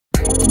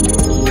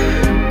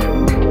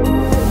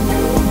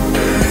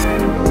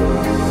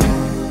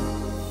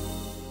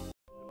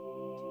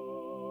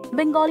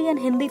Bengali and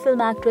Hindi film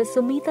actress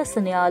Sumita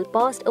Sanyal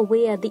passed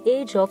away at the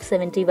age of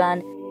 71.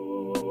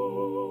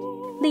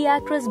 The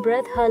actress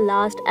breathed her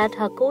last at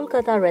her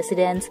Kolkata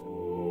residence.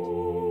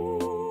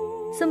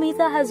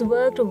 Sumita has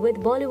worked with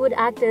Bollywood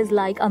actors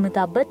like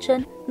Amitabh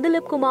Bachchan,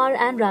 Dilip Kumar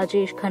and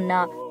Rajesh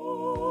Khanna.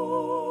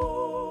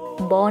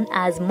 Born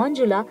as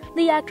Manjula,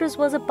 the actress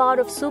was a part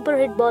of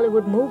super-hit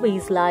Bollywood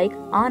movies like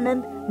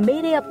Anand,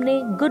 Mere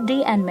Apne,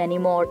 Goody and many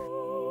more.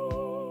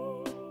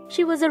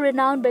 She was a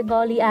renowned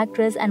Bengali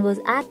actress and was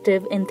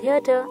active in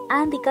theatre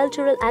and the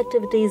cultural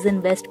activities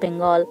in West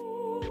Bengal.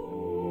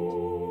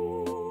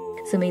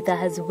 Sumita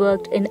has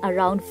worked in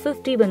around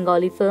 50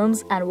 Bengali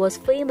films and was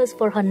famous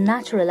for her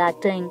natural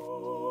acting.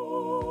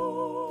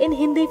 In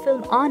Hindi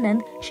film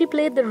Anand, she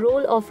played the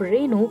role of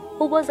Renu,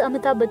 who was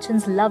Amitabh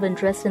Bachchan's love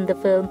interest in the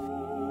film.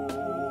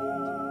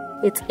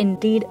 It's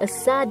indeed a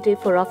sad day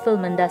for our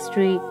film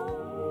industry.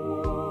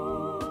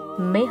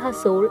 May her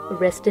soul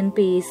rest in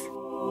peace.